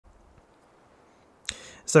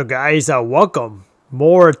So guys, welcome.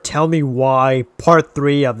 More Tell Me Why part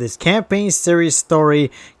 3 of this campaign series story.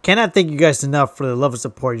 Cannot thank you guys enough for the love and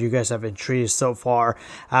support you guys have been treated so far.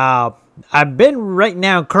 I've been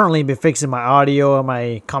currently been fixing my audio and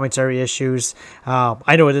my commentary issues.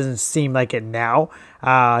 I know it doesn't seem like it now.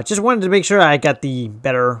 Just wanted to make sure I got the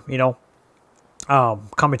better,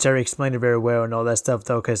 commentary explained it very well and all that stuff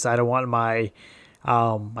though, because I don't want my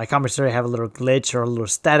commentary have a little glitch or a little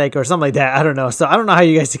static or something like that. I don't know. So I don't know how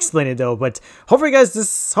you guys explain it though, but hopefully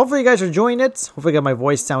you guys are enjoying it. Hopefully my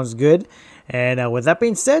voice sounds good. And with that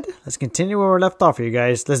being said, let's continue where we're left off here,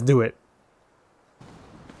 guys. Let's do it.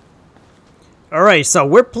 Alright, so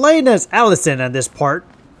we're playing as ALYSON on this part.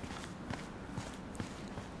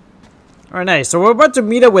 Alright, nice. So we're about to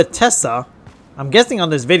meet up with Tessa. I'm guessing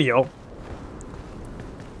on this video.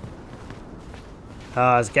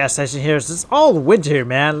 This gas station here. It's all winter here,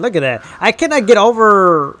 man. Look at that. I cannot get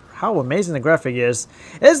over how amazing the graphic is.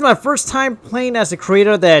 This is my first time playing as a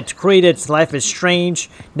creator that created Life is Strange.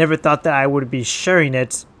 Never thought that I would be sharing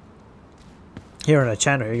it here on the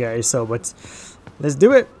channel here, guys. So, but let's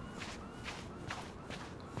do it.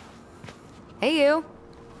 Hey, you.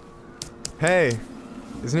 Hey,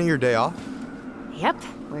 isn't it your day off? Yep,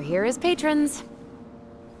 we're here as patrons.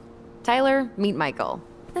 Tyler, meet Michael.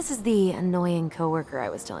 This is the annoying coworker I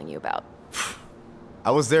was telling you about.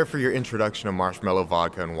 I was there for your introduction to marshmallow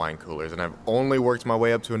vodka and wine coolers, and I've only worked my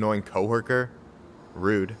way up to annoying coworker.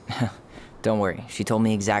 Rude. Don't worry, she told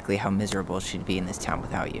me exactly how miserable she'd be in this town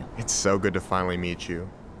without you. It's so good to finally meet you.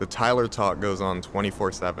 The Tyler talk goes on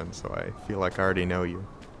 24/7, so I feel like I already know you.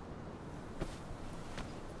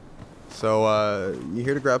 So, you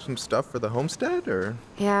here to grab some stuff for the homestead, or?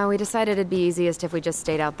 Yeah, we decided it'd be easiest if we just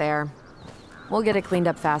stayed out there. We'll get it cleaned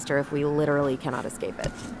up faster if we literally cannot escape it.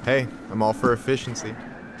 Hey, I'm all for efficiency.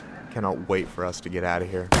 Cannot wait for us to get out of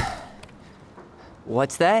here.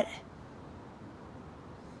 What's that?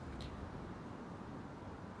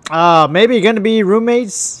 Maybe you're gonna be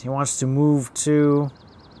roommates. He wants to move to...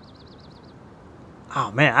 Oh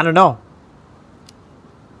man, I don't know.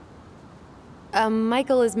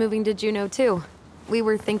 Michael is moving to Juneau too. We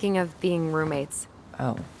were thinking of being roommates.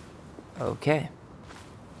 Oh, okay.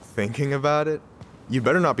 Thinking about it? You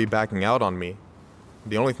better not be backing out on me.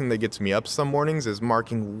 The only thing that gets me up some mornings is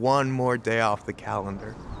marking one more day off the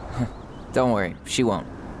calendar. Don't worry, she won't.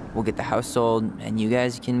 We'll get the house sold, and you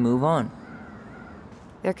guys can move on.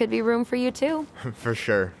 There could be room for you too. For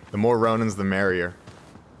sure. The more Ronins, the merrier.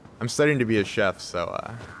 I'm studying to be a chef, so,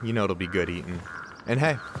 you know it'll be good eating. And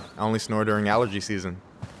hey, I only snore during allergy season.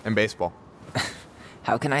 And baseball.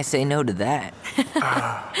 How can I say no to that?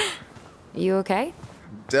 You okay?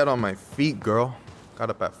 Dead on my feet, girl. Got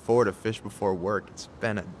up at 4 to fish before work. It's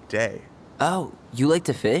been a day. Oh, you like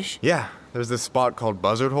to fish? Yeah, there's this spot called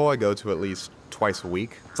Buzzard Hole I go to at least twice a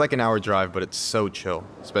week. It's like an hour drive, but it's so chill,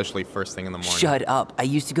 especially first thing in the morning. Shut up. I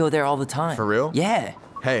used to go there all the time. For real? Yeah.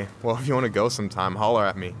 Hey, well, if you want to go sometime, holler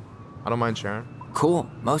at me. I don't mind sharing. Cool.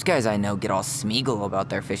 Most guys I know get all Smeagol about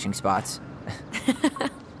their fishing spots.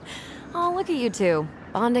 Oh, look at you two.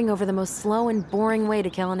 Bonding over the most slow and boring way to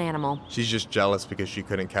kill an animal. She's just jealous because she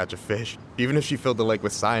couldn't catch a fish, even if she filled the lake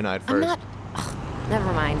with cyanide first. I'm not... Ugh,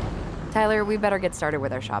 never mind. Tyler, we better get started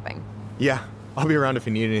with our shopping. Yeah, I'll be around if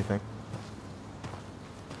you need anything.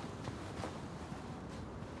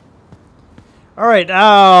 Alright,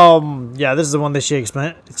 yeah, this is the one that she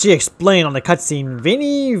explained on the cutscene.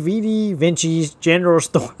 Vinci's General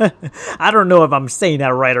Store. I don't know if I'm saying that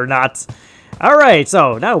right or not. Alright,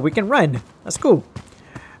 so now we can run. That's cool.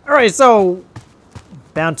 Alright, so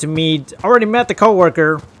bound to meet. Already met the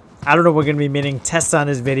coworker. I don't know if we're gonna be meeting Tessa in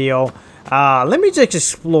this video. Let me just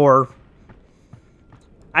explore.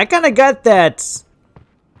 I kinda got that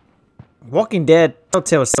Walking Dead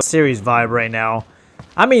Telltale series vibe right now.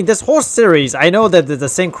 I mean, this whole series, I know that the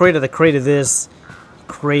same creator that created this,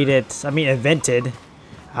 invented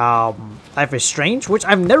Life is Strange, which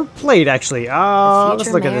I've never played, actually.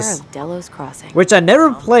 Let's look at this. Of Delos Crossing. Which I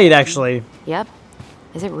never played, actually. Yep.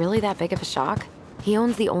 Is it really that big of a shock? He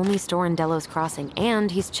owns the only store in Delos Crossing,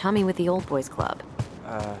 and he's chummy with the Old Boys Club.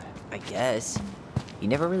 I guess. He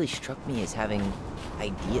never really struck me as having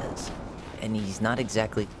ideas. And he's not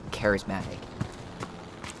exactly charismatic.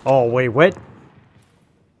 Oh, wait, what?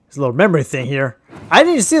 There's a little memory thing here. I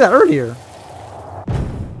didn't see that earlier.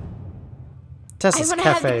 Tessa's I want to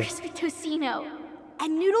Cafe. have the crispy tocino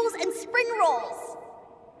and noodles and spring rolls.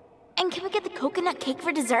 And can we get the coconut cake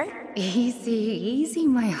for dessert? Easy, easy,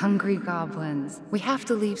 my hungry goblins. We have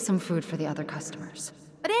to leave some food for the other customers.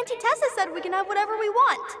 But Auntie Tessa said we can have whatever we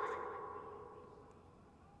want.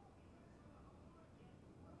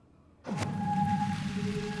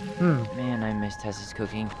 Man, I miss Tessa's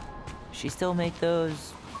cooking. She still make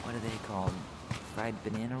those, what are they called? Fried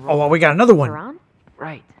banana rolls? Oh, well, we got another one. Iran?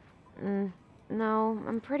 Right. No,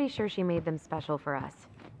 I'm pretty sure she made them special for us.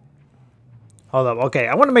 Hold up. Okay,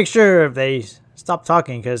 I want to make sure if they stop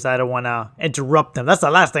talking because I don't want to interrupt them. That's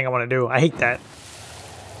the last thing I want to do. I hate that.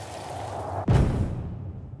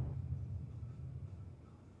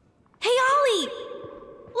 Hey, Ollie!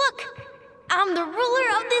 Look! I'm the ruler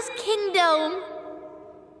of this kingdom!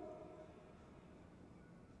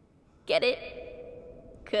 Get it?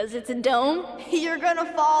 'Cause it's a dome? You're gonna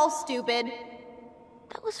fall, stupid.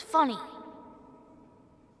 That was funny.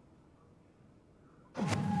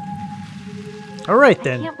 All right, I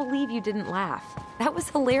then. can't believe you didn't laugh. That was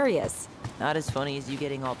hilarious. Not as funny as you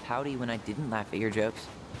getting all pouty when I didn't laugh at your jokes.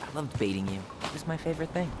 I loved baiting you. It was my favorite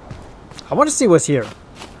thing. I want to see what's here.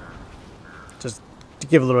 Just to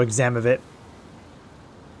give a little exam of it.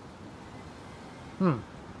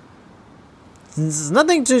 There's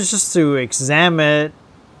nothing to just to examine.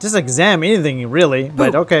 Just examine anything, really.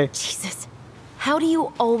 But okay. Jesus. How do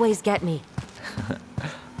you always get me?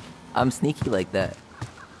 I'm sneaky like that.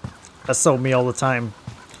 That's so me all the time.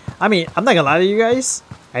 I mean, I'm not gonna lie to you guys.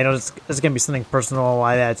 I know it's gonna be something personal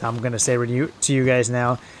like that I'm gonna say to you guys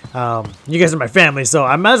now. You guys are my family, so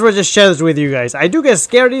I might as well just share this with you guys. I do get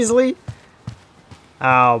scared easily.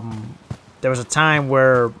 There was a time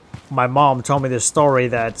where my mom told me this story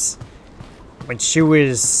that when she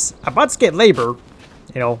was about to get labor,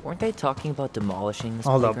 you know. Weren't they talking about demolishing this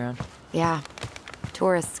Hold up. playground? Yeah.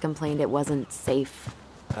 Tourists complained it wasn't safe.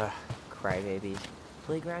 Ugh, crybabies.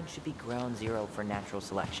 Playground should be ground zero for natural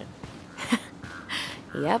selection.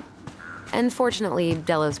 Yep. And fortunately,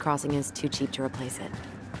 Delos Crossing is too cheap to replace it.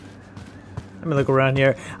 Let me look around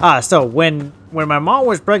here. So when my mom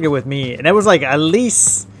was pregnant with me, and it was like at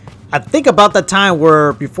least, I think about the time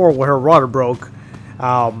before her water broke.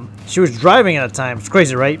 She was driving at the time. It's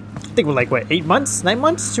crazy, right? I think it was like, what, 8 months? 9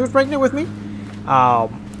 months she was pregnant with me?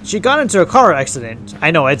 She got into a car accident.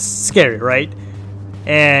 I know, it's scary, right?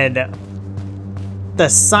 And the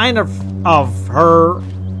sign of her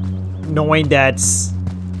knowing that,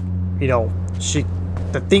 you know,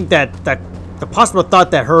 the possible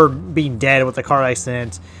thought that her being dead with the car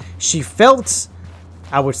accident, she felt,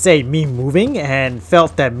 I would say, me moving and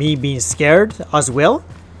felt that me being scared as well.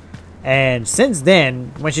 And since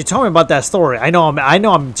then, when she told me about that story, I know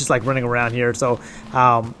I'm just like running around here. So,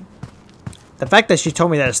 the fact that she told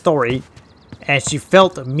me that story, and she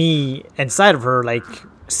felt me inside of her like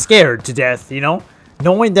scared to death, you know,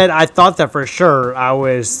 knowing that I thought that for sure I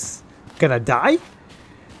was gonna die.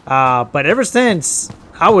 But ever since,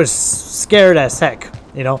 I was scared as heck,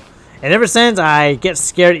 you know, and ever since I get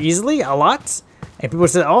scared easily a lot, and people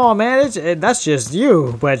said, "Oh man, that's just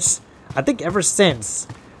you." But I think ever since.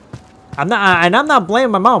 I'm not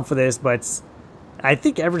blaming my mom for this, but I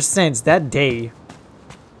think ever since that day,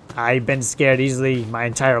 I've been scared easily my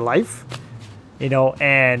entire life, you know,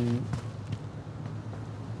 and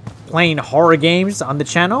playing horror games on the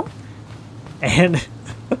channel, and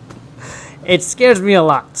it scares me a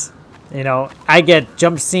lot, you know. I get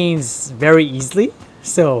jump scenes very easily,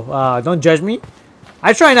 so don't judge me.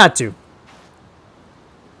 I try not to.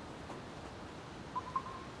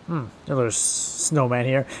 A little snowman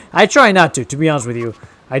here. I try not to be honest with you.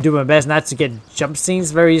 I do my best not to get jump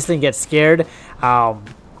scenes very easily and get scared.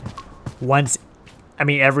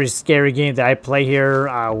 Every scary game that I play here,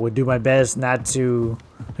 I would do my best not to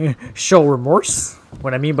show remorse.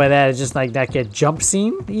 What I mean by that is just like not get jump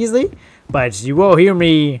scene easily. But you will hear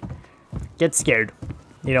me get scared,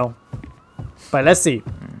 you know. But let's see.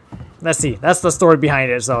 Let's see. That's the story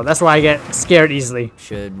behind it. So that's why I get scared easily.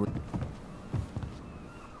 Should we?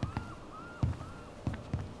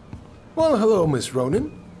 Well, hello, Miss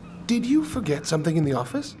Ronan. Did you forget something in the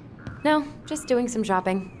office? No, just doing some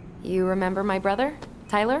shopping. You remember my brother,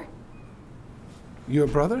 Tyler? Your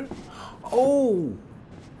brother? Oh,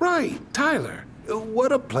 right, Tyler.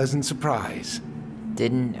 What a pleasant surprise.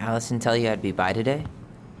 Didn't Allison tell you I'd be by today?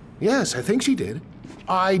 Yes, I think she did.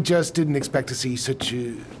 I just didn't expect to see such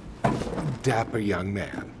a dapper young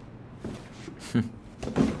man.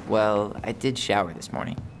 Well, I did shower this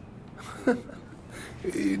morning.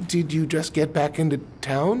 Did you just get back into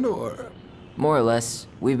town, or? More or less.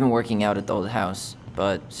 We've been working out at the old house,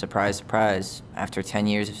 but surprise, surprise, after 10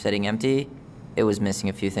 years of sitting empty, it was missing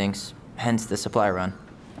a few things, hence the supply run.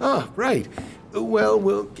 Ah, right. Well,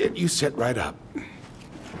 we'll get you set right up.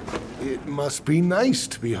 It must be nice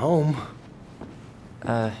to be home.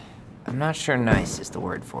 I'm not sure nice is the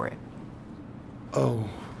word for it. Oh,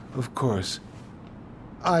 of course.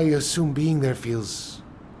 I assume being there feels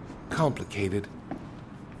complicated.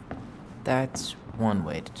 That's one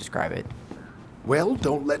way to describe it. Well,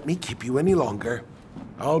 don't let me keep you any longer.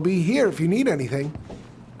 I'll be here if you need anything.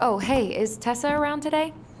 Oh, hey, is Tessa around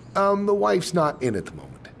today? The wife's not in at the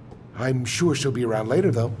moment. I'm sure she'll be around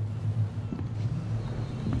later, though.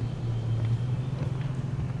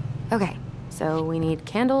 Okay, so we need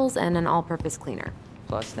candles and an all-purpose cleaner.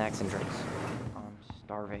 Plus snacks and drinks. I'm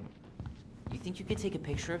starving. You think you could take a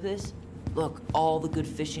picture of this? Look, all the good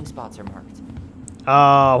fishing spots are marked.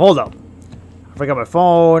 Hold up. I forgot my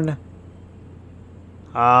phone.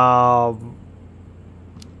 I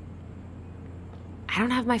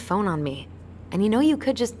don't have my phone on me. And you know you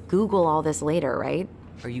could just Google all this later, right?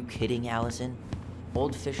 Are you kidding, Allison?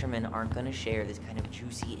 Old fishermen aren't gonna share this kind of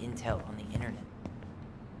juicy intel on the internet.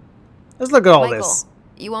 Let's look at all Michael, this.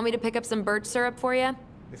 you want me to pick up some birch syrup for you?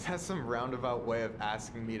 Is that some roundabout way of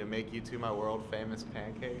asking me to make you two my world-famous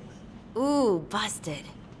pancakes? Ooh, busted.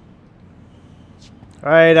 All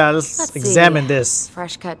right, let's Let's examine see. this.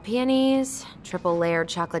 Fresh cut peonies, triple layered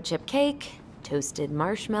chocolate chip cake, toasted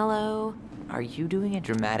marshmallow. Are you doing a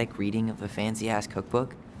dramatic reading of a fancy-ass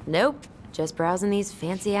cookbook? Nope, just browsing these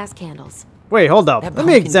fancy ass candles. Wait, hold up. That Let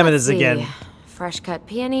me pumpkin- examine Let's this see. again. Fresh cut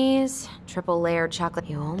peonies, triple layered chocolate.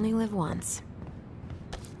 You only live once.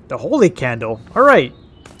 The holy candle. All right.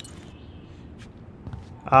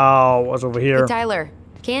 Oh, what's over Hey, here? Tyler,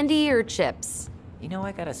 candy or chips? You know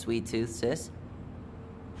I got a sweet tooth, sis.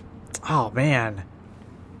 Oh man.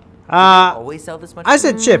 Always sell this much? I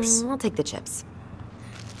said chips. I'll take the chips.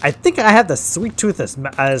 I think I have the sweet tooth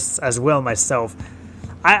as well myself.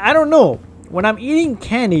 I don't know. When I'm eating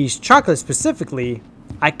candies, chocolate specifically,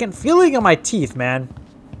 I can feel it in my teeth, man.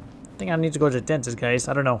 I think I need to go to the dentist, guys.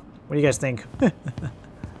 I don't know. What do you guys think?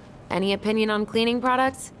 Any opinion on cleaning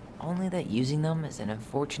products? Only that using them is an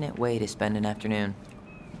unfortunate way to spend an afternoon.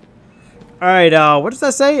 All right, what does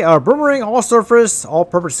that say? Boomerang all-surface,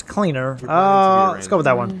 all-purpose cleaner. Let's go with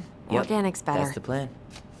that one. Yep, Organic's better. That's the plan.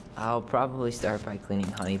 I'll probably start by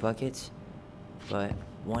cleaning honey buckets, but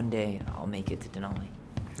one day I'll make it to Denali.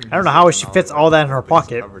 I don't know how she fits all that in her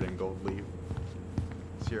pocket. Covered in gold leaf.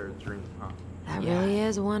 It's your dream, huh? That Yeah. really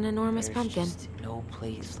is one enormous There's pumpkin. just no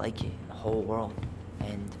place like it in the whole world,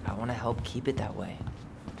 and I want to help keep it that way.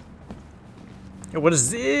 Hey, what is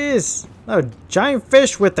this? Oh, giant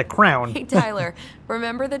fish with a crown. Hey, Tyler,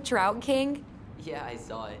 remember the Trout King? Yeah, I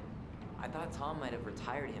saw it. I thought Tom might have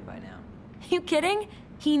retired him by now. You kidding?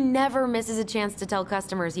 He never misses a chance to tell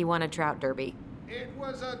customers he won a trout derby. It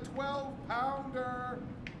was a 12-pounder.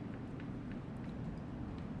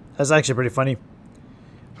 That's actually pretty funny.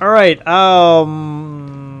 All right, I'll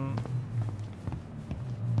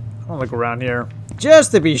look around here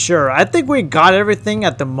just to be sure. I think we got everything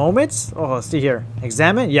at the moment. Oh, let's see here.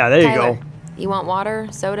 Examine. Yeah, there you Tyler, go. you want water,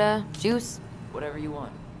 soda, juice? Whatever you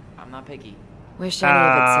want. I'm not picky. Wish any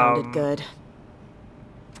of it sounded good.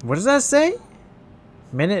 What does that say?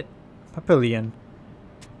 Minute Papillion.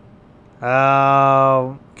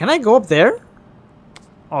 Can I go up there?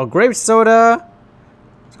 Oh, grape soda.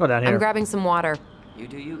 Let's go down here. I'm grabbing some water. You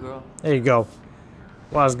do you, girl. There you go.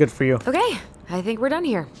 Wow, it's good for you. Okay, I think we're done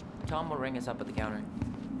here. Tom will ring us up at the counter.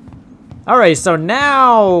 All right, so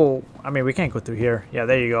now, I mean, we can't go through here. Yeah,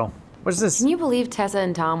 there you go. What's this? Can you believe Tessa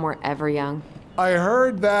and Tom were ever young? I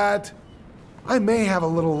heard that. I may have a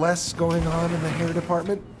little less going on in the hair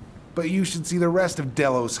department, but you should see the rest of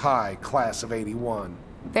Delos High, class of '81.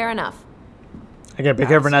 Fair enough. I gotta be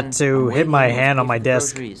careful not Allison, to I'm hit waiting my to hand pay on my for the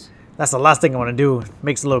desk. groceries. That's the last thing I want to do.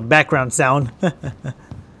 Makes a little background sound.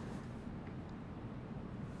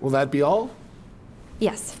 Will that be all?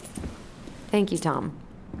 Yes. Thank you, Tom.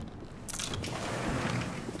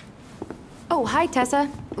 Oh, hi, Tessa.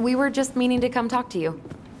 We were just meaning to come talk to you.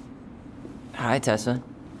 Hi, Tessa.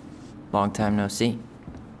 Long time no see.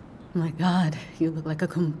 My God, you look like a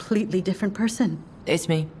completely different person. It's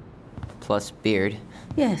me. Plus beard.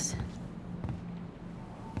 Yes.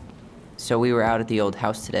 So we were out at the old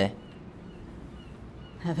house today.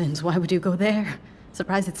 Heavens, why would you go there?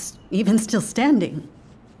 Surprised it's even still standing.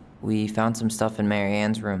 We found some stuff in Mary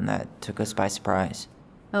Ann's room that took us by surprise.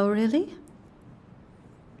 Oh, really?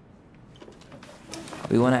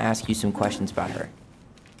 We want to ask you some questions about her.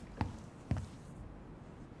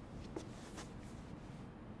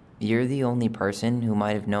 You're the only person who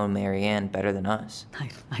might have known Mary Ann better than us.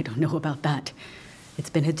 I don't know about that.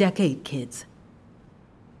 It's been a decade, kids.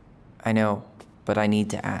 I know, but I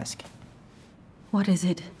need to ask. What is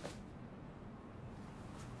it?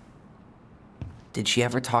 Did she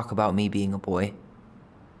ever talk about me being a boy?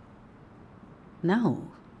 No.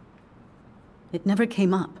 It never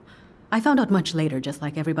came up. I found out much later, just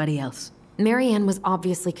like everybody else. Marianne was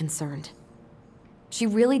obviously concerned. She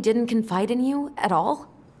really didn't confide in you at all?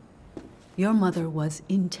 Your mother was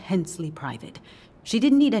intensely private. She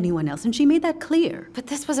didn't need anyone else, and she made that clear. But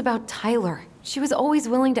this was about Tyler. She was always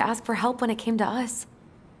willing to ask for help when it came to us.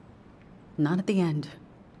 Not at the end.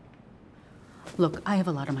 Look, I have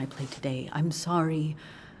a lot on my plate today. I'm sorry.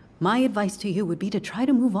 My advice to you would be to try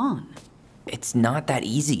to move on. It's not that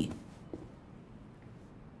easy.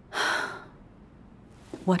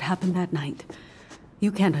 What happened that night?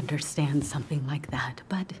 You can't understand something like that,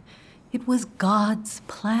 but it was God's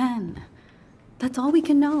plan. That's all we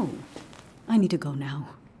can know. I need to go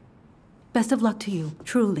now. Best of luck to you,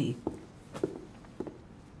 truly.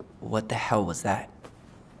 What the hell was that?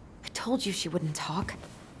 I told you she wouldn't talk.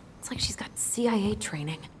 It's like she's got CIA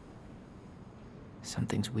training.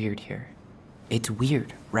 Something's weird here. It's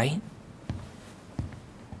weird, right?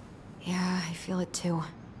 Yeah, I feel it too.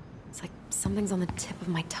 It's like something's on the tip of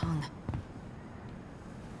my tongue.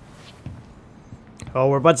 Oh,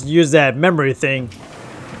 we're about to use that memory thing.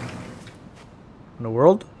 In the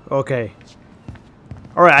world? Okay.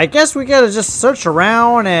 Alright, I guess we gotta just search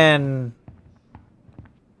around and...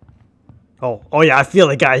 Oh yeah, I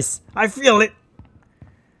feel it, guys. I feel it.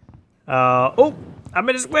 Oh, I'm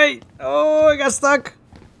in his way. Oh, I got stuck.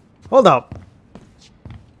 Hold up.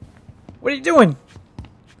 What are you doing?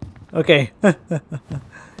 Okay.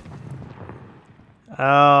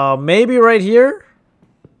 Maybe right here?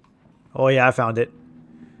 Oh yeah, I found it.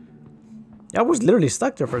 I was literally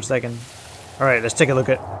stuck there for a second. Alright, let's take a look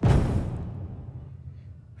at...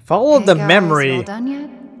 Follow the guys, memory. All done yet?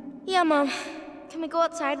 Yeah, Mom. Can we go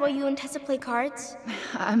outside while you and Tessa play cards?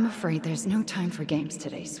 I'm afraid there's no time for games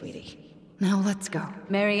today, sweetie. Now let's go.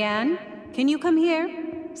 Marianne, can you come here?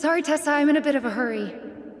 Sorry, Tessa, I'm in a bit of a hurry.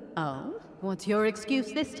 Oh, what's your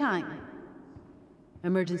excuse this time?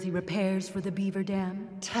 Emergency repairs for the beaver dam?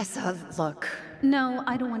 Tessa, look. No,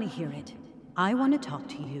 I don't want to hear it. I want to talk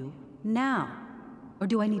to you now. Or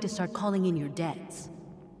do I need to start calling in your debts?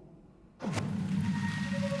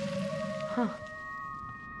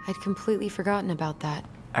 I'd completely forgotten about that.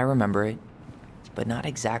 I remember it, but not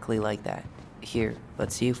exactly like that. Here,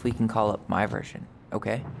 let's see if we can call up my version,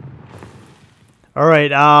 okay? Alright,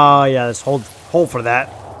 yeah, let's hold for that.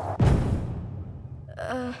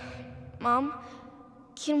 Mom,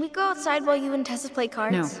 can we go outside while you and Tessa play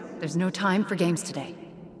cards? No, there's no time for games today.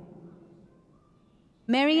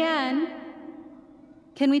 Marianne,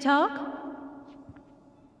 can we talk?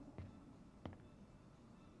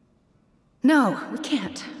 No, we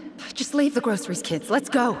can't. Just leave the groceries, kids. Let's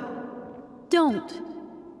go. Don't.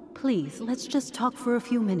 Please, let's just talk for a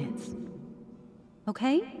few minutes.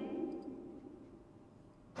 Okay?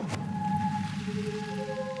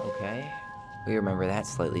 Okay. We remember that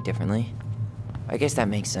slightly differently. I guess that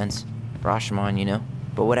makes sense. Rashomon, you know?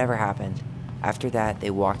 But whatever happened, after that they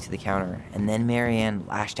walked to the counter, and then Marianne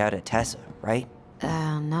lashed out at Tessa, right?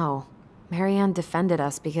 No. Marianne defended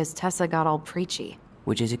us because Tessa got all preachy.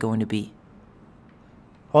 Which is it going to be?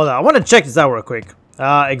 Hold on, I want to check this out real quick.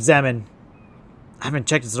 Examine. I haven't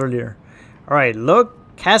checked this earlier. Alright,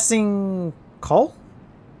 look. Casting call?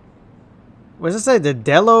 What does it say? The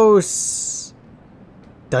Delos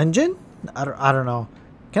dungeon? I don't know.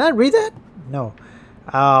 Can I read that? No.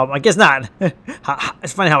 I guess not.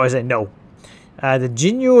 It's funny how I say no. The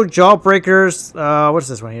Genuine Jawbreakers. What's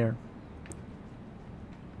this one here?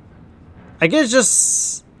 I guess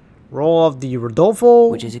just roll off the Rodolfo.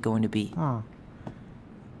 Which is it going to be? Huh.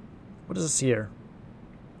 What is this here?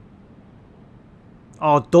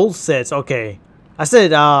 Oh, Dulcets. Okay. I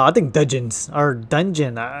said, I think dungeons. Or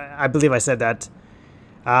dungeon. I believe I said that.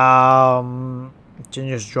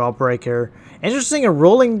 Genius Jawbreaker. Interesting. A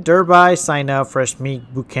rolling derby. Sign up. Fresh meat.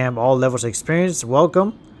 Bootcamp. All levels of experience.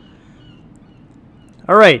 Welcome.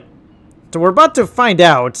 Alright. So we're about to find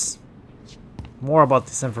out more about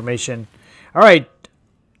this information. Alright.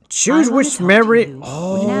 Choose which memory.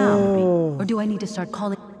 Oh. Now. Or do I need to start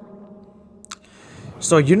calling?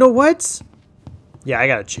 So you know what? Yeah, I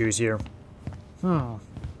gotta choose here.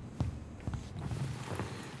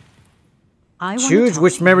 Choose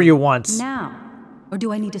which memory you want. Now. Or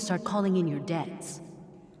do I need to start calling in your debts?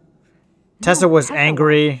 Tessa was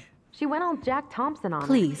angry. She went all Jack Thompson on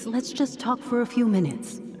Please, let's just talk for a few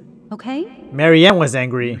minutes. Okay? Marianne was You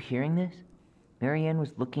angry. hearing this? Marianne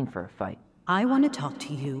was looking for a fight. I want to talk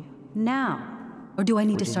to you now. Or do I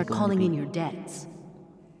need to start calling in your debts?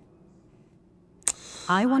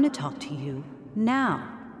 I want to talk to you now.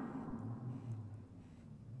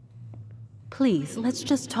 Please, let's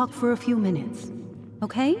just talk for a few minutes.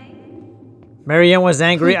 Okay? Marianne was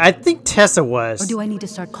angry. I think Tessa Or was. do I need to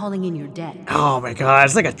start calling in your debt? Oh my god,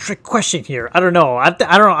 it's like a trick question here. I don't know. I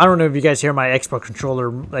don't know if you guys hear my Xbox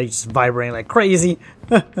controller like just vibrating like crazy.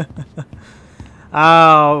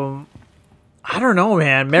 I don't know,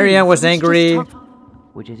 man. Marianne was Please, let's angry. just talk.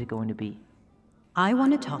 Which is it going to be? I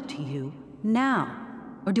want to talk to you now.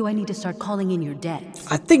 Or do I need to start calling in your debts?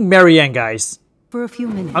 I think Marianne, guys. For a few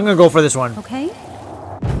minutes. I'm gonna go for this one. Okay?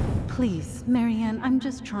 Please, Marianne, I'm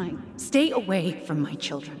just trying. Stay away from my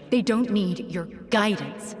children. They don't need your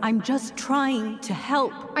guidance. I'm just trying to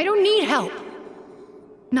help. I don't need help.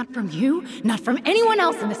 Not from you, not from anyone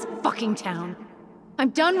else in this fucking town. I'm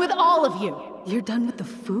done with all of you. You're done with the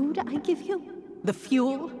food I give you? The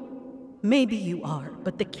fuel? Maybe you are,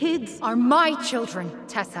 but the kids are my children,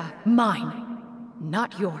 Tessa. Mine,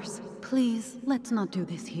 not yours. Please, let's not do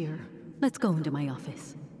this here. Let's go into my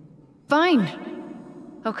office. Fine.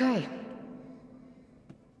 Okay.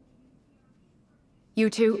 You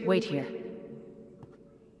two, wait here.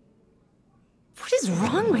 What is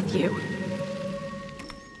wrong with you?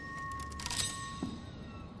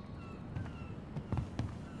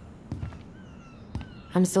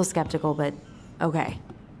 I'm still skeptical, but okay.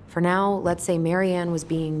 For now, let's say Marianne was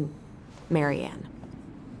being Marianne.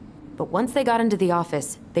 But once they got into the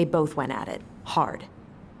office, they both went at it. Hard.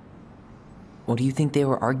 What do you think they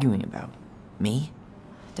were arguing about? Me?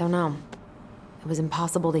 Don't know. It was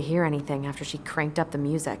impossible to hear anything after she cranked up the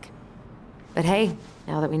music. But hey,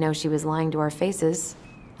 now that we know she was lying to our faces,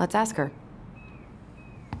 let's ask her.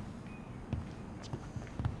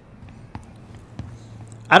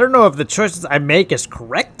 I don't know if the choices I make is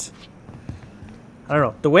correct. I don't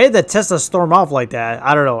know. The way that Tessa stormed off like that,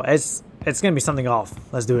 I don't know. It's gonna be something off.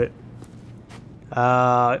 Let's do it.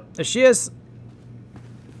 There she is.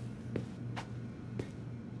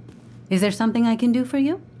 Is there something I can do for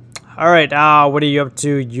you? Alright, what are you up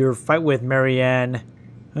to? Your fight with Marianne.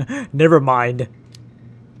 Never mind.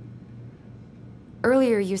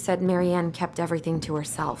 Earlier you said Marianne kept everything to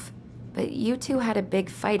herself. But you two had a big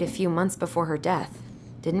fight a few months before her death,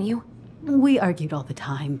 didn't you? We argued all the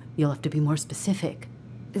time. You'll have to be more specific.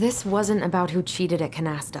 This wasn't about who cheated at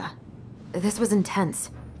Canasta. This was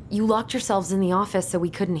intense. You locked yourselves in the office so we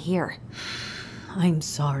couldn't hear. I'm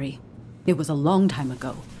sorry. It was a long time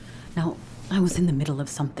ago. Now, I was in the middle of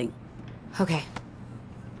something. Okay.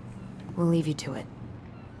 We'll leave you to it.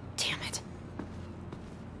 Damn it.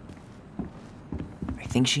 I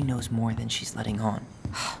think she knows more than she's letting on.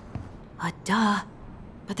 Duh.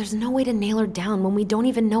 But there's no way to nail her down when we don't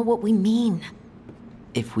even know what we mean.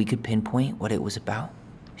 If we could pinpoint what it was about,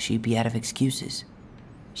 she'd be out of excuses.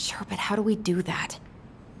 Sure, but how do we do that?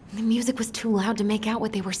 The music was too loud to make out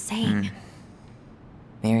what they were saying.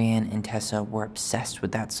 Marianne and Tessa were obsessed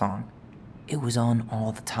with that song. It was on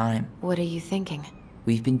all the time. What are you thinking?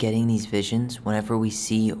 We've been getting these visions whenever we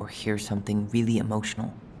see or hear something really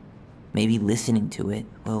emotional. Maybe listening to it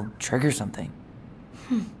will trigger something.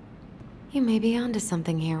 You may be onto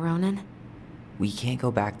something here, Ronan. We can't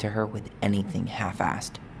go back to her with anything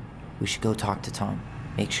half-assed. We should go talk to Tom.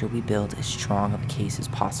 Make sure we build as strong of a case as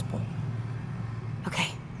possible.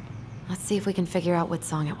 Okay. Let's see if we can figure out what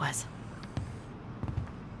song it was.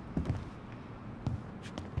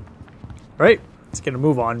 Right? Let's get a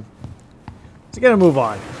move on. Let's get a move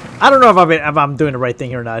on. I don't know if I'm doing the right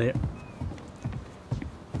thing here or not.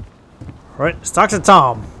 Alright, let's talk to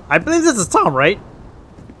Tom. I believe this is Tom, right?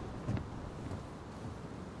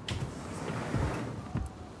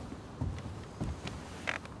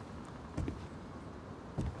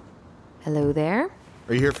 Hello there?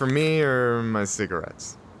 Are you here for me or my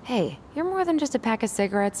cigarettes? Hey, you're more than just a pack of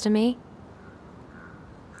cigarettes to me.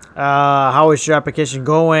 How is your application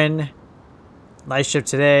going? Night shift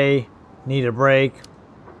today. Need a break.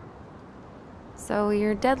 So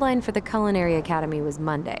your deadline for the Culinary Academy was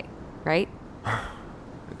Monday, right? I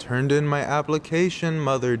turned in my application,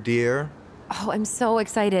 mother dear. Oh, I'm so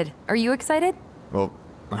excited. Are you excited? Well,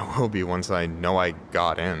 I will be once I know I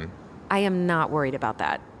got in. I am not worried about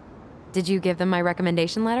that. Did you give them my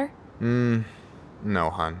recommendation letter? No,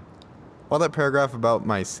 hon. While that paragraph about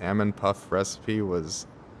my salmon puff recipe was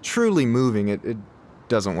truly moving, it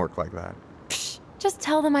doesn't work like that. Psh, just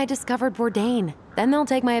tell them I discovered Bourdain. Then they'll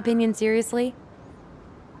take my opinion seriously.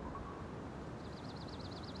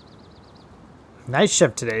 Night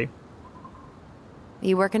shift today.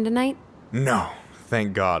 You working tonight? No,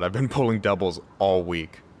 thank God. I've been pulling doubles all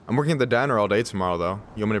week. I'm working at the diner all day tomorrow, though.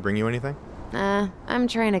 You want me to bring you anything? I'm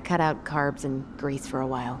trying to cut out carbs and grease for a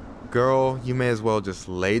while. Girl, you may as well just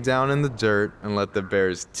lay down in the dirt and let the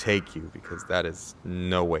bears take you, because that is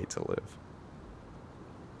no way to live.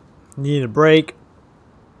 Need a break.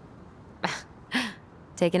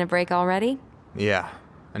 Taking a break already? Yeah,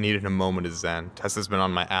 I needed a moment of zen. Tessa's been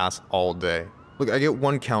on my ass all day. Look, I get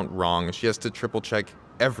one count wrong, and she has to triple check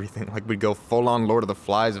everything, like we'd go full-on Lord of the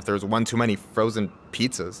Flies if there was one too many frozen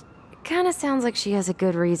pizzas. Kinda sounds like she has a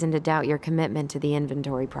good reason to doubt your commitment to the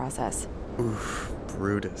inventory process. Oof,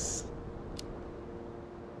 Brutus.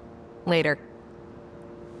 Later.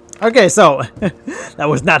 Okay, so that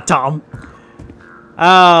was not Tom.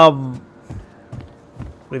 I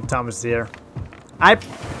believe Tom is here. I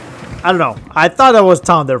don't know. I thought that was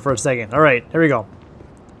Tom there for a second. All right, here we go.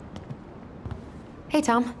 Hey,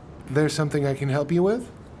 Tom. There's something I can help you with?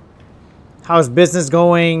 How's business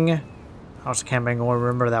going? How's the campaign going?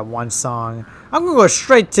 Remember that one song? I'm gonna go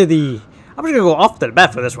straight to the. I'm just gonna go off to the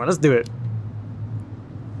bat for this one. Let's do it.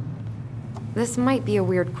 This might be a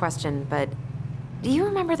weird question, but do you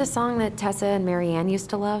remember the song that Tessa and Marianne used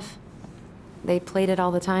to love? They played it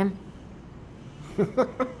all the time.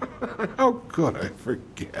 How could I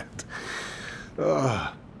forget?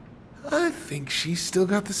 I think she's still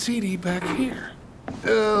got the CD back here.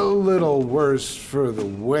 A little worse for the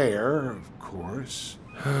wear, of course.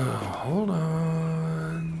 Hold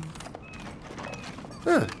on.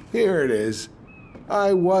 Here it is.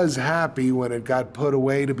 I was happy when it got put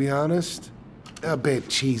away, to be honest. A bit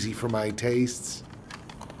cheesy for my tastes.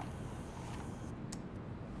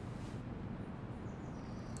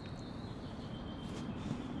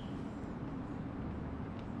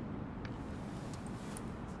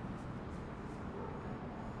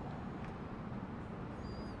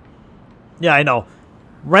 Yeah, I know.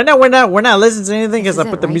 Right now, we're not listening to anything because I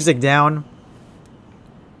put the music down.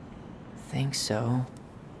 Think so.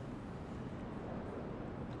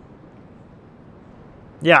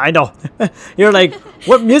 Yeah, I know. You're like,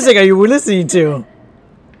 what music are you listening to?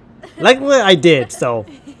 Like what I did, so.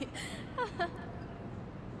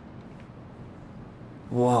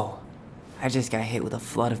 Whoa. I just got hit with a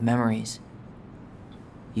flood of memories.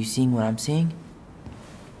 You seeing what I'm seeing?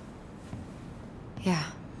 Yeah.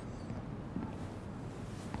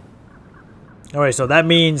 Alright, so that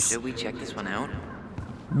means Should we check this one out?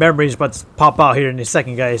 memories about to pop out here in a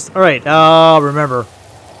second, guys. Alright, remember.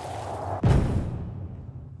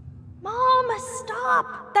 Mom,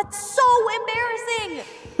 stop! That's so embarrassing!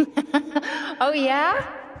 Oh, yeah?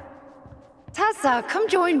 Tessa, come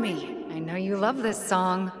join me. I know you love this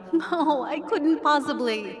song. No, I couldn't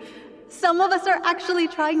possibly. Some of us are actually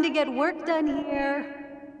trying to get work done here.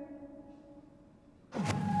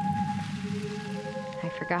 I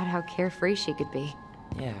forgot how carefree she could be.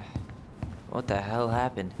 Yeah. What the hell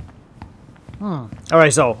happened?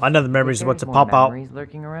 Alright, so another memory is about to pop out. Memories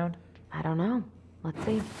lurking around? I don't know. Let's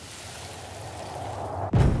see.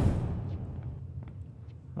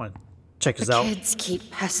 Wanna check this The out. kids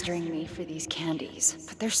keep pestering me for these candies,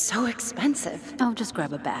 but they're so expensive. I'll just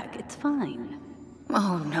grab a bag. It's fine.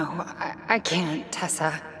 Oh, no, I can't,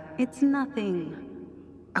 Tessa. It's nothing.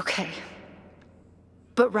 Okay.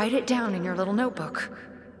 But write it down in your little notebook.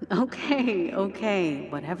 Okay, okay.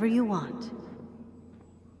 Whatever you want.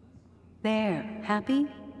 There. Happy?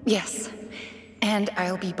 Yes. And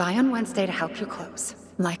I'll be by on Wednesday to help you close,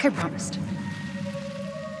 like I promised.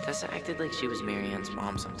 Tessa acted like she was Marianne's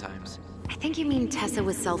mom sometimes. I think you mean Tessa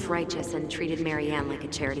was self-righteous and treated Marianne like a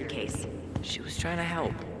charity case. She was trying to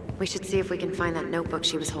help. We should see if we can find that notebook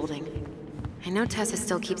she was holding. I know Tessa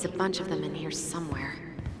still keeps a bunch of them in here somewhere.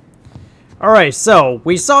 Alright, so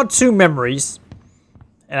we saw two memories.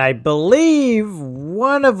 And I believe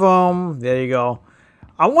one of them... There you go.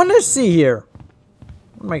 I want to see here.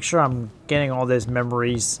 Make sure I'm getting all these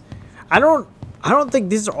memories. I don't think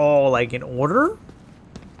these are all like in order.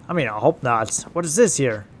 I mean, I hope not. What is this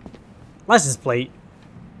here? License plate.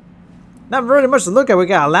 Not very much to look at. We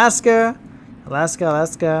got Alaska.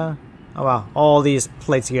 Alaska. Oh wow, all these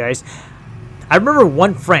plates, you guys. I remember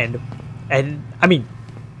one friend, and I mean,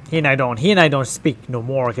 he and I don't speak no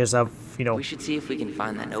more because of, you know, We should see if we can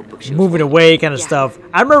find that notebook she was moving holding. away kind of Yeah. stuff.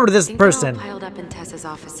 I remember this I think they're all person. piled up in Tessa's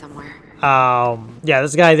office somewhere. Yeah,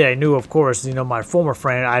 this guy that I knew, of course, you know, my former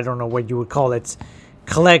friend, I don't know what you would call it,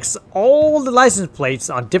 collects all the license plates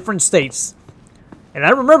on different states. And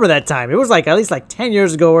I remember that time. It was like at least like 10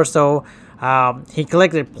 years ago or so. He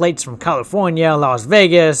collected plates from California, Las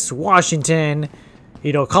Vegas, Washington,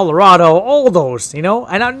 you know, Colorado, all those, you know.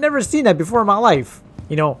 And I've never seen that before in my life.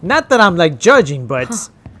 You know, not that I'm like judging, but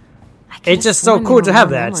it's just so cool to have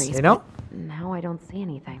that, you know? Now I don't see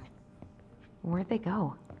anything. Where'd they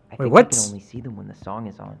go? I Wait, think what? we can only see them when the song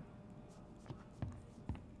is on.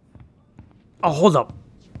 Oh, hold up.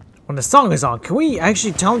 When the song is on, can we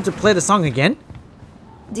actually tell him to play the song again?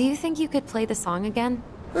 Do you think you could play the song again?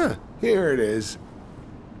 Here it is.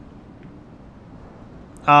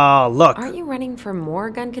 Look. Aren't you running for more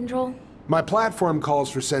gun control? My platform calls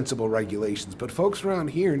for sensible regulations, but folks around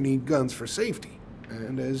here need guns for safety.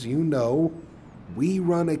 And as you know, we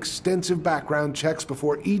run extensive background checks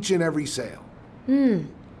before each and every sale.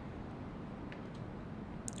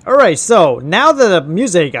 Alright, so now that the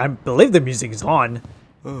music, I believe the music is on.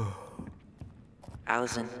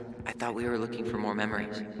 Allison, I thought we were looking for more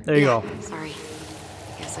memories. There you go. Sorry.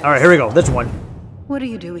 Alright, here we go. This one. What are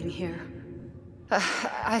you doing here?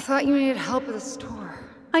 I thought you needed help at the store.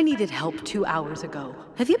 I needed help 2 hours ago.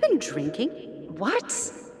 Have you been drinking?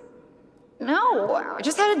 What? No, I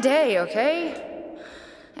just had a day, okay?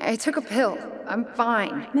 I took a pill. I'm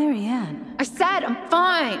fine. Marianne. I said I'm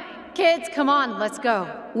fine. Kids, come on, let's go.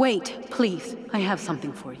 Wait, please. I have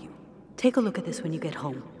something for you. Take a look at this when you get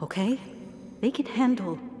home, okay? They can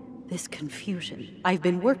handle this confusion. I've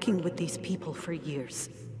been working with these people for years.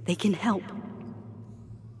 They can help.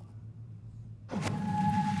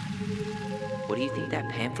 What do you think that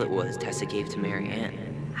pamphlet was Tessa gave to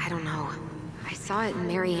Marianne? I don't know. I saw it in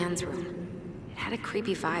Marianne's room. It had a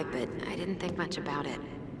creepy vibe, but I didn't think much about it.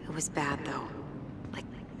 It was bad, though. Like,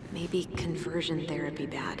 maybe conversion therapy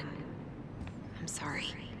bad. I'm sorry.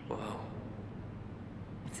 Whoa.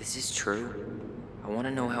 If this is true, I want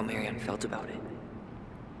to know how Marianne felt about it.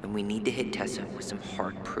 And we need to hit Tessa with some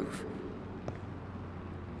hard proof.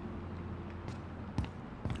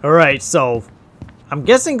 Alright, so I'm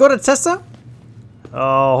guessing go to Tessa?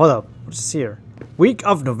 Oh, hold up. What's here? Week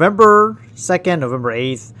of November 2nd, November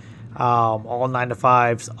 8th. All 9 to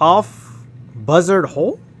 5s off. Buzzard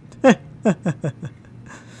Hole?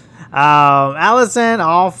 Allison,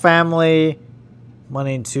 all family.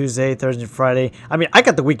 Monday and Tuesday, Thursday and Friday. I mean, I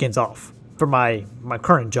got the weekends off for my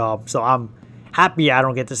current job. So I'm happy I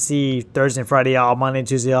don't get to see Thursday and Friday off, Monday and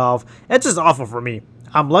Tuesday off. It's just awful for me.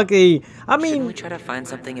 I'm lucky. I mean, shouldn't we try to find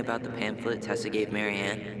something about the pamphlet Tessa gave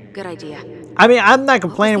Marianne? Good idea. I mean, I'm not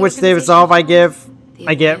complaining which day it's off I give. The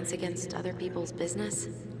I get. Alliance against other people's business?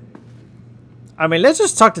 I mean, let's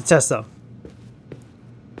just talk to Tessa.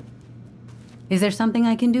 Is there something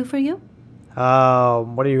I can do for you?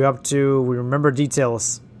 What are you up to? We remember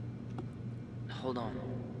details. Hold on.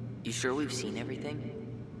 You sure we've seen everything?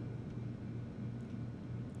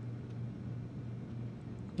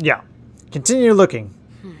 Yeah. Continue looking.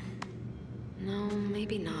 No,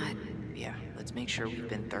 maybe not. Yeah, let's make sure we've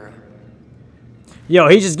been thorough. Yo,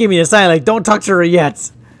 he just gave me a sign like, don't talk to her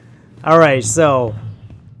yet. Alright, so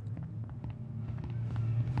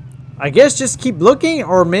I guess just keep looking,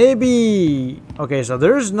 or maybe... Okay, so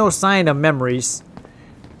there's no sign of memories.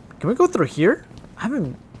 Can we go through here? I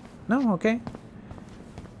haven't... No, okay.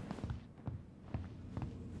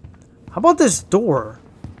 How about this door?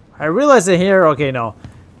 I realize it here. Okay, no.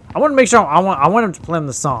 I want to make sure... I want him to play him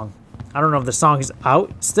the song. I don't know if the song is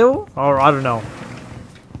out still, or I don't know.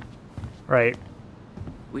 Right.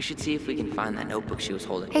 We should see if we can find that notebook she was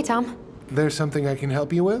holding. Hey, Tom. There's something I can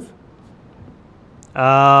help you with?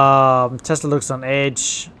 Tessa looks on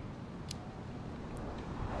edge.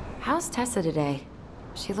 How's Tessa today?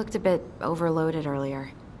 She looked a bit overloaded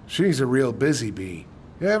earlier. She's a real busy bee.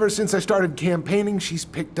 Ever since I started campaigning, she's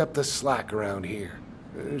picked up the slack around here.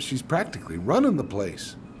 She's practically running the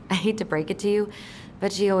place. I hate to break it to you,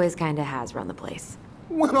 but she always kinda has run the place.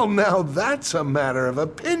 Well, now that's a matter of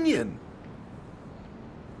opinion.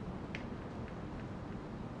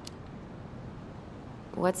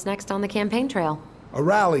 What's next on the campaign trail? A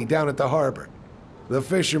rally down at the harbor. The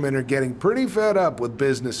fishermen are getting pretty fed up with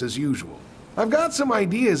business as usual. I've got some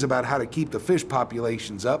ideas about how to keep the fish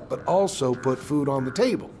populations up, but also put food on the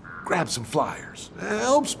table. Grab some flyers.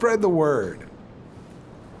 Help spread the word.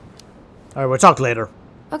 Alright, we'll talk later.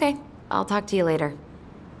 Okay, I'll talk to you later.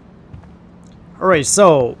 Alright,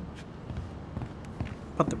 so...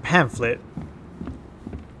 About the pamphlet.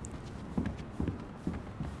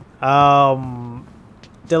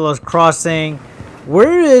 Delos Crossing.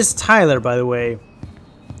 Where is Tyler, by the way?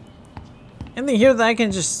 Anything here that I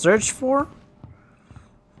can just search for?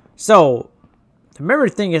 So, the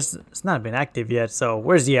memory thing is it's not been active yet, so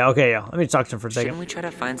where's he at? Okay, yeah, let me talk to him for a second. Shouldn't we try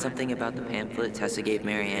to find something about the pamphlet Tessa gave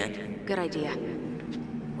Marianne? Good idea.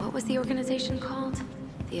 What was the organization called?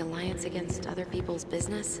 The Alliance Against Other People's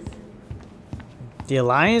Business? The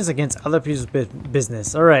Alliance Against Other People's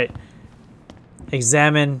Business. Alright.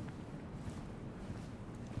 Examine.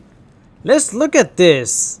 Let's look at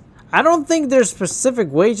this. I don't think there's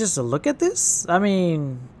specific way just to look at this. I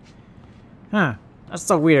mean... Huh. That's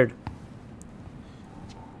so weird.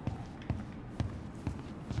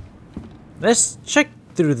 Let's check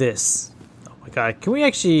through this. Oh my god. Can we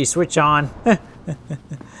actually switch on?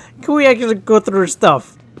 Can we actually go through her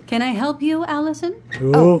stuff? Can I help you, Allison?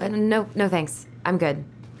 Oh, no thanks. I'm good.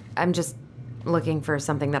 I'm just looking for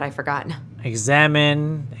something that I forgot.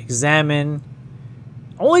 Examine. Examine.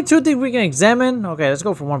 Only 2 things we can examine? Okay, let's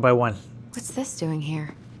go for one by one. What's this doing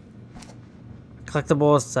here?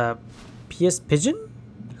 Collectibles, PS Pigeon?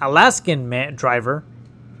 Alaskan driver.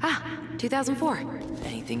 2004.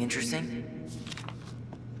 Anything interesting?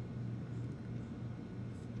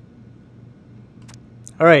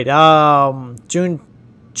 All right. June,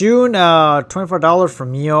 $24 for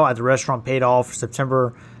meal at the restaurant paid off.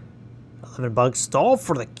 September, $11. It's all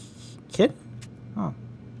for the kid. Oh.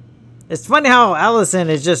 It's funny how Allison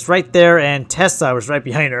is just right there and Tessa was right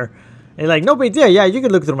behind her. And like, no big deal. Yeah, you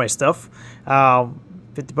can look through my stuff. $50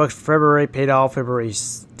 for February paid off.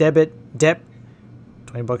 February's debt.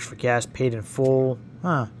 $20 for gas paid in full.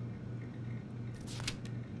 Huh.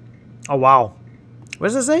 Oh wow. What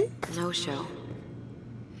does it say? No show.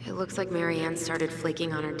 It looks like Marianne started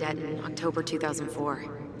flaking on her debt in October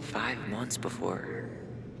 2004. 5 months before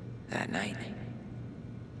that night.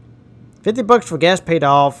 $50 for gas paid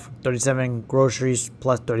off. 37 groceries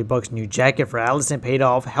plus $30 new jacket for Allison paid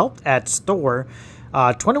off. Helped at store.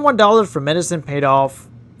 $21 for medicine paid off.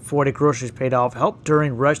 40 groceries paid off. Helped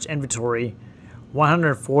during rushed inventory.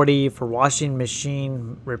 $140 for washing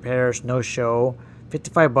machine repairs. No show.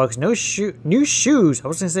 $55. New shoes. I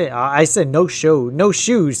was gonna say. I said no show. No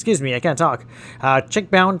shoes. Excuse me. I can't talk.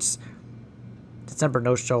 Check bounce. December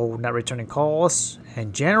no show. Not returning calls.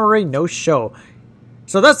 And January no show.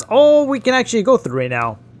 So that's all we can actually go through right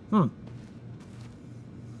now. I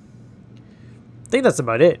think that's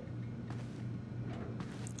about it.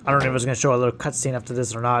 I don't know if it's gonna show a little cutscene after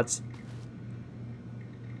this or not.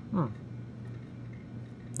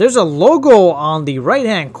 There's a logo on the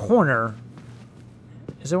right-hand corner.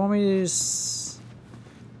 Is it want me to?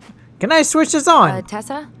 Can I switch this on?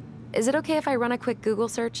 Tessa, is it okay if I run a quick Google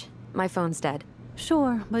search? My phone's dead.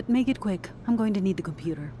 Sure, but make it quick. I'm going to need the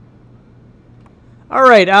computer.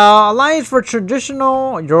 Alright, Alliance for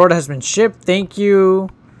Traditional. Your order has been shipped. Thank you.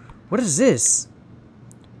 What is this?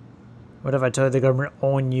 What if I told the government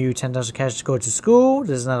own you $10 cash to go to school?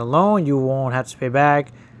 This is not a loan. You won't have to pay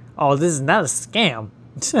back. Oh, this is not a scam.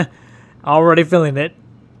 Already feeling it.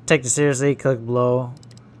 Take this seriously. Click below.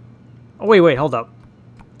 Oh, wait, hold up.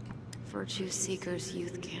 Virtue Seekers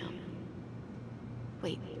Youth Camp.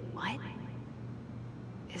 Wait, what?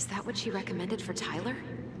 Is that what she recommended for Tyler?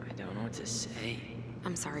 I don't know what to say.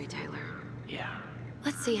 I'm sorry, Tyler. Yeah.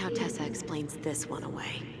 Let's see how Tessa explains this one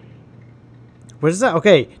away. What is that?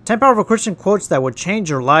 Okay. 10 powerful Christian quotes that would change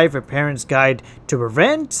your life. A parent's guide to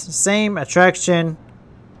prevent same attraction.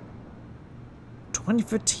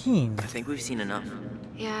 2015. I think we've seen enough.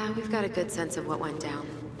 Yeah, we've got a good sense of what went down.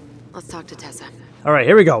 Let's talk to Tessa. All right,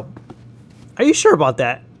 here we go. Are you sure about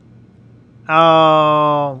that?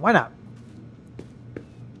 Why not?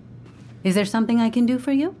 Is there something I can do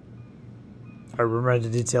for you? I remember the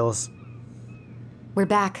details. We're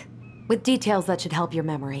back, with details that should help your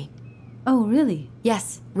memory. Oh, really?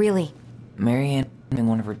 Yes, really. Marianne in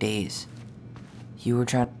one of her days. You were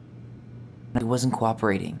trying. It wasn't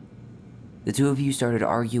cooperating. The two of you started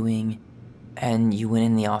arguing, and you went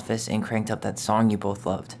in the office and cranked up that song you both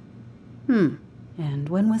loved. And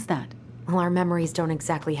when was that? Well, our memories don't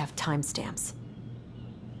exactly have timestamps.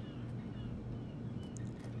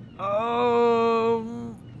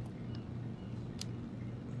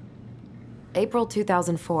 April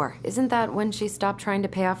 2004. Isn't that when she stopped trying to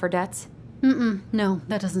pay off her debts? No,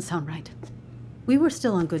 that doesn't sound right. We were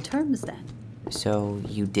still on good terms then. So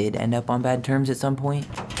you did end up on bad terms at some point?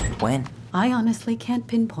 When? I honestly can't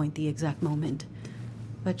pinpoint the exact moment.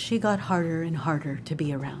 But she got harder and harder to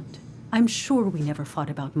be around. I'm sure we never fought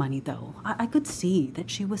about money, though. I could see that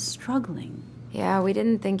she was struggling. Yeah, we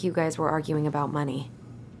didn't think you guys were arguing about money.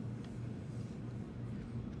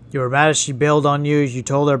 You were mad as she bailed on you. You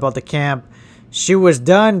told her about the camp. She was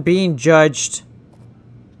done being judged.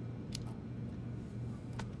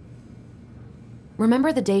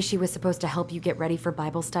 Remember the day she was supposed to help you get ready for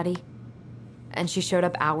Bible study? And she showed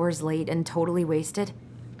up hours late and totally wasted?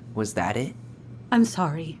 Was that it? I'm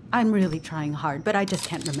sorry. I'm really trying hard, but I just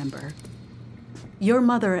can't remember. Your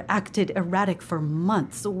mother acted erratic for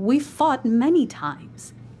months. We fought many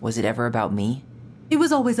times. Was it ever about me? It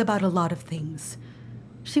was always about a lot of things.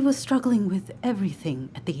 She was struggling with everything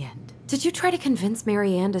at the end. Did you try to convince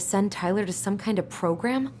Marianne to send Tyler to some kind of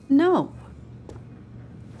program? No.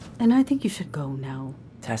 And I think you should go now.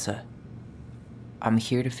 Tessa, I'm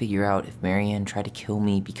here to figure out if Marianne tried to kill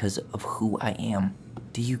me because of who I am.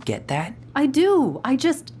 Do you get that? I do.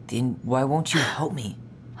 Then why won't you help me?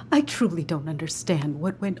 I truly don't understand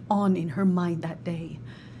what went on in her mind that day.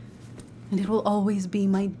 And it will always be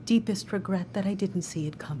my deepest regret that I didn't see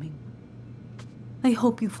it coming. I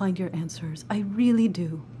hope you find your answers. I really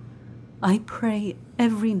do. I pray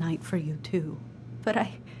every night for you too. But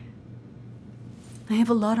I have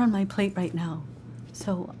a lot on my plate right now.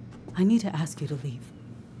 So I need to ask you to leave.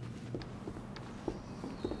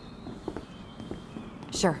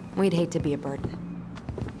 Sure, we'd hate to be a burden.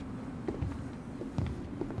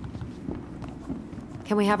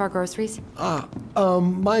 Can we have our groceries?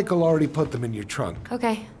 Michael already put them in your trunk.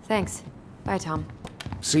 Okay, thanks. Bye, Tom.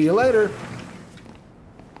 See you later.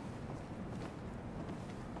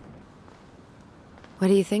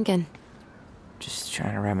 What are you thinking? Just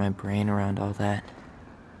trying to wrap my brain around all that.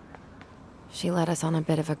 She led us on a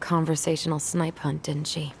bit of a conversational snipe hunt, didn't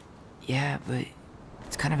she? Yeah, but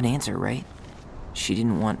it's kind of an answer, right? She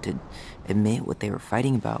didn't want to admit what they were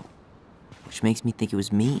fighting about, which makes me think it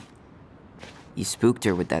was me. You spooked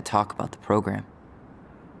her with that talk about the program.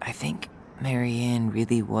 I think Marianne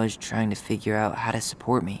really was trying to figure out how to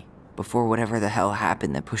support me before whatever the hell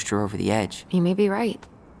happened that pushed her over the edge. You may be right.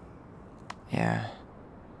 Yeah.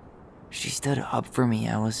 She stood up for me,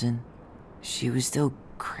 Allison. She was still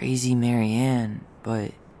crazy Marianne,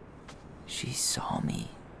 but she saw me.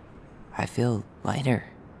 I feel lighter.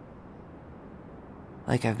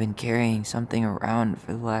 Like I've been carrying something around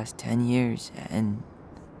for the last 10 years, and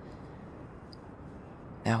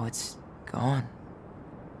now it's gone.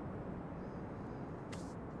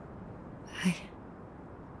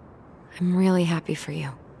 I'm really happy for you.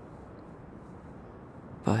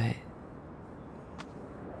 But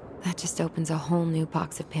That just opens a whole new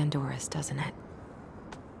box of Pandora's, doesn't it?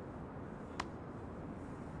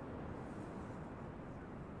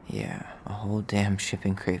 yeah, a whole damn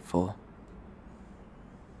shipping crate full.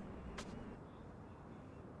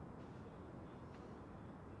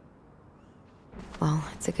 Well,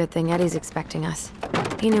 it's a good thing Eddie's expecting us.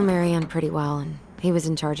 He knew Marianne pretty well, and he was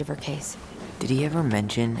in charge of her case. Did he ever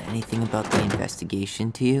mention anything about the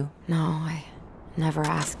investigation to you? No, I never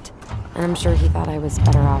asked. And I'm sure he thought I was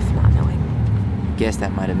better off not knowing. Guess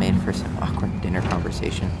that might have made for some awkward dinner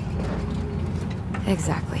conversation.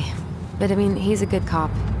 Exactly. But I mean, he's a good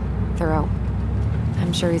cop. Thorough.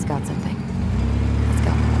 I'm sure he's got something.